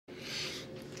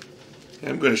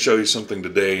I'm going to show you something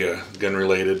today, gun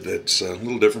related, that's a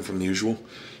little different from the usual.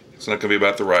 It's not going to be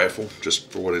about the rifle,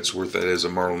 just for what it's worth. That is a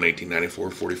Marlin 1894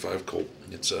 45 Colt.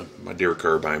 It's my deer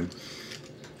carbine.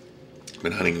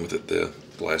 Been hunting with it the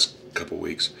last couple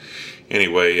weeks.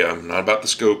 Anyway, not about the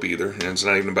scope either, and it's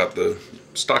not even about the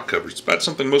stock coverage. It's about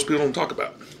something most people don't talk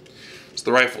about. It's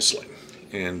the rifle sling,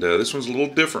 and this one's a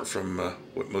little different from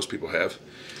what most people have.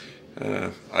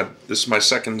 This is my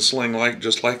second sling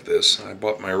just like this. I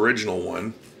bought my original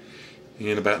one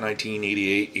in about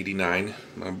 1988, 89.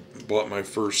 I bought my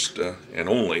first and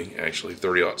only, actually,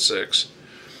 30-06.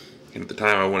 And at the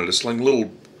time I wanted a sling a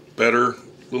little better, a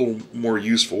little more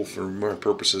useful for my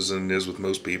purposes than it is with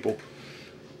most people.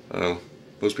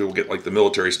 Most people get like the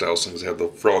military style slings that have the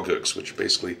frog hooks, which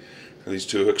basically are these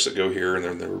two hooks that go here, and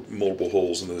then there are multiple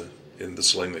holes in the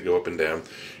sling that go up and down,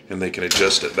 and they can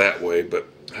adjust it that way. But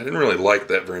I didn't really like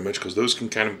that very much because those can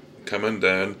kind of come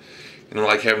undone, and I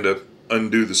like having to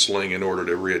undo the sling in order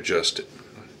to readjust it.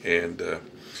 And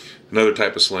another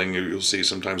type of sling you'll see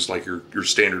sometimes, like your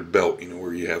standard belt,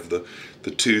 where you have the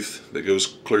tooth that goes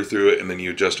clear through it, and then you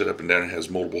adjust it up and down. It has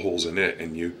multiple holes in it,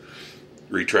 and you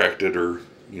retract it or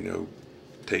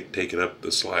take it up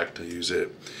the slack to use it.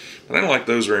 And I don't like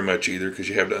those very much either because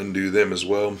you have to undo them as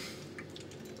well.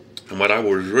 And what I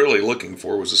was really looking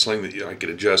for was a sling that I could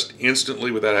adjust instantly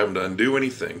without having to undo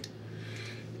anything,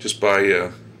 just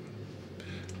by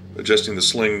adjusting the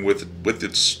sling with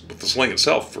the sling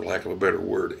itself, for lack of a better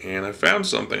word. And I found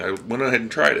something. I went ahead and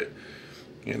tried it,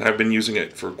 and I've been using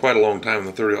it for quite a long time in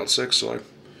the 30-06. So I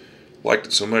liked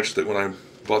it so much that when I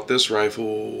bought this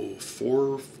rifle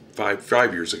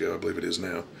 5 years ago, I believe it is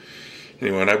now.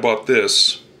 Anyway, when I bought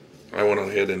this, I went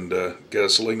ahead and got a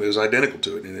sling that is identical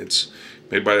to it, and it's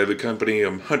made by the company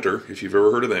Hunter, if you've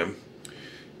ever heard of them.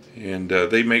 And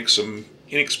they make some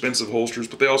inexpensive holsters,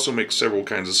 but they also make several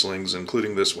kinds of slings,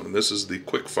 including this one. And this is the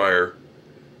quick fire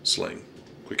sling,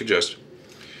 quick adjust.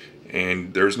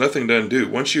 And there's nothing to undo.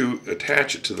 Once you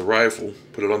attach it to the rifle,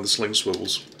 put it on the sling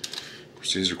swivels. Of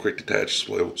course, these are quick detach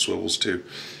swivels too.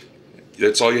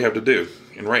 That's all you have to do.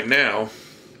 And right now,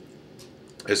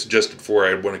 it's adjusted for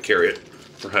I want to carry it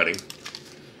for hunting,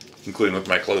 including with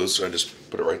my clothes, so I just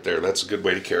put it right there. That's a good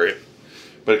way to carry it.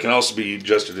 But it can also be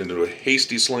adjusted into a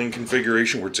hasty sling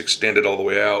configuration where it's extended all the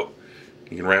way out.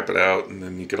 You can wrap it out, and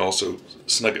then you can also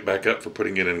snug it back up for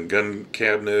putting it in a gun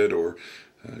cabinet or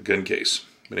a gun case.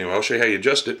 But anyway, I'll show you how you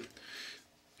adjust it.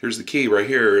 Here's the key right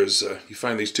here is you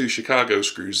find these two Chicago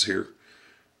screws here,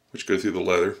 which go through the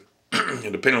leather.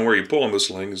 And depending on where you pull on the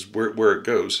sling is where it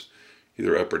goes,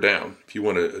 either up or down. If you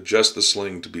want to adjust the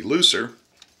sling to be looser,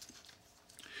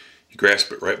 you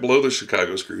grasp it right below the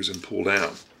Chicago screws and pull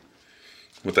down.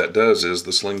 What that does is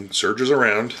the sling surges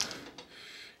around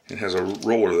and has a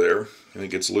roller there, and it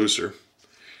gets looser.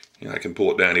 And I can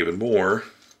pull it down even more,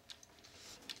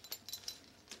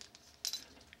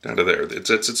 down to there. It's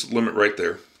its limit right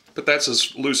there. But that's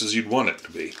as loose as you'd want it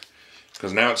to be,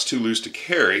 because now it's too loose to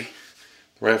carry.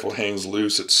 The rifle hangs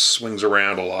loose, it swings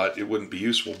around a lot. It wouldn't be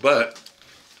useful, but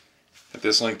at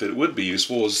this length it would be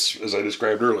useful, as I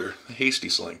described earlier, a hasty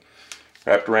sling.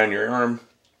 Wrapped around your arm,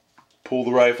 pull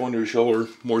the rifle into your shoulder,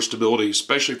 more stability,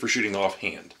 especially for shooting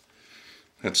offhand.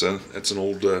 That's an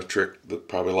old trick that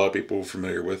probably a lot of people are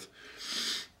familiar with.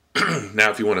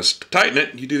 Now if you want to tighten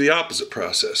it, you do the opposite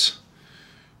process.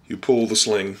 You pull the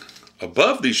sling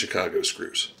above these Chicago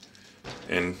screws,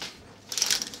 and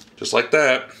just like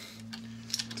that,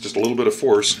 just a little bit of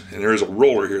force, and there is a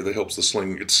roller here that helps the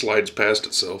sling, it slides past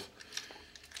itself,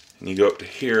 and you go up to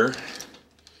here.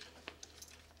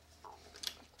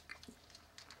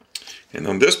 And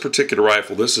on this particular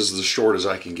rifle, this is as short as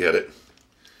I can get it.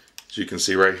 As you can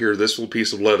see right here, this little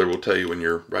piece of leather will tell you when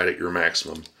you're right at your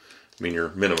maximum, your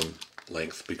minimum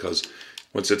length, because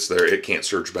once it's there, it can't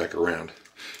surge back around.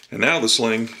 And now the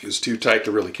sling is too tight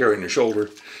to really carry on your shoulder.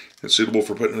 It's suitable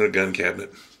for putting in a gun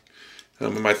cabinet.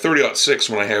 In my 30-06,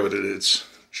 when I have it at its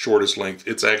shortest length,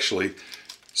 it's actually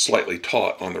slightly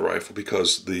taut on the rifle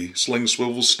because the sling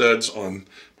swivel studs on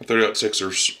my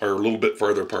 30-06 are a little bit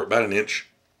farther apart, about an inch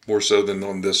more so than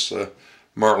on this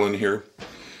Marlin here.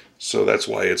 So that's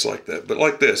why it's like that. But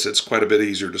like this, it's quite a bit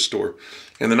easier to store.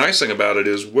 And the nice thing about it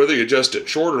is whether you adjust it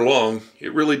short or long,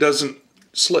 it really doesn't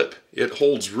slip. It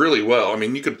holds really well.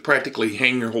 You could practically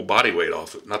hang your whole body weight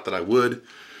off it. Not that I would.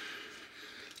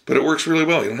 But it works really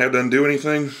well. You don't have to undo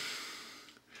anything.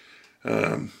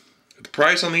 The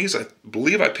price on these, I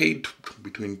believe I paid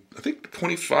between, I think,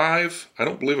 $25. I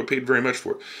don't believe I paid very much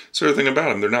for it. That's the other thing about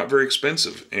them. They're not very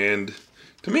expensive. And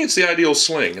to me, it's the ideal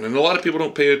sling. And a lot of people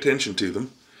don't pay attention to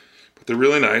them. But they're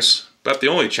really nice. About the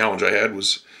only challenge I had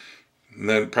was And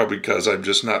then probably because I'm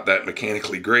just not that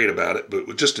mechanically great about it, but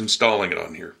with just installing it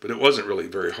on here. But it wasn't really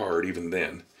very hard even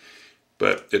then.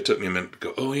 But it took me a minute to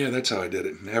go, oh yeah, that's how I did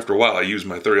it. And after a while, I used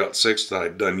my 30-06 that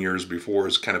I'd done years before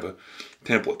as kind of a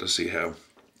template to see how.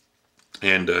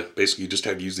 And basically, you just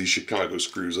have to use these Chicago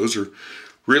screws. Those are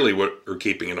really what are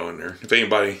keeping it on there. If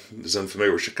anybody is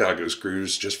unfamiliar with Chicago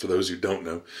screws, just for those who don't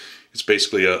know, it's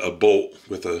basically a bolt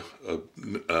with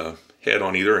a head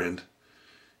on either end.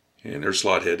 And they're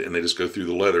slot head, and they just go through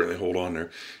the leather and they hold on there.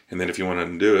 And then if you want to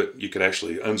undo it, you could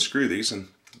actually unscrew these, and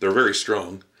they're very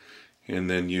strong.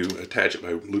 And then you attach it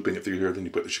by looping it through here, then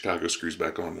you put the Chicago screws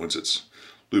back on once it's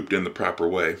looped in the proper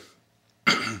way.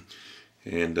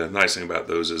 And the nice thing about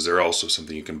those is they're also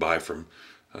something you can buy from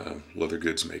leather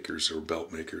goods makers or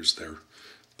belt makers.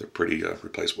 They're pretty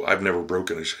replaceable. I've never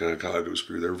broken a Chicago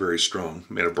screw. They're very strong,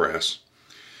 made of brass.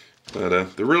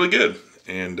 But they're really good.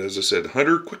 And as I said,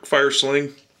 Hunter quick fire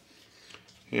sling.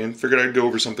 And figured I'd go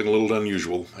over something a little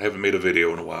unusual. I haven't made a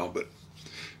video in a while, but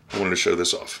I wanted to show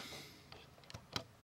this off.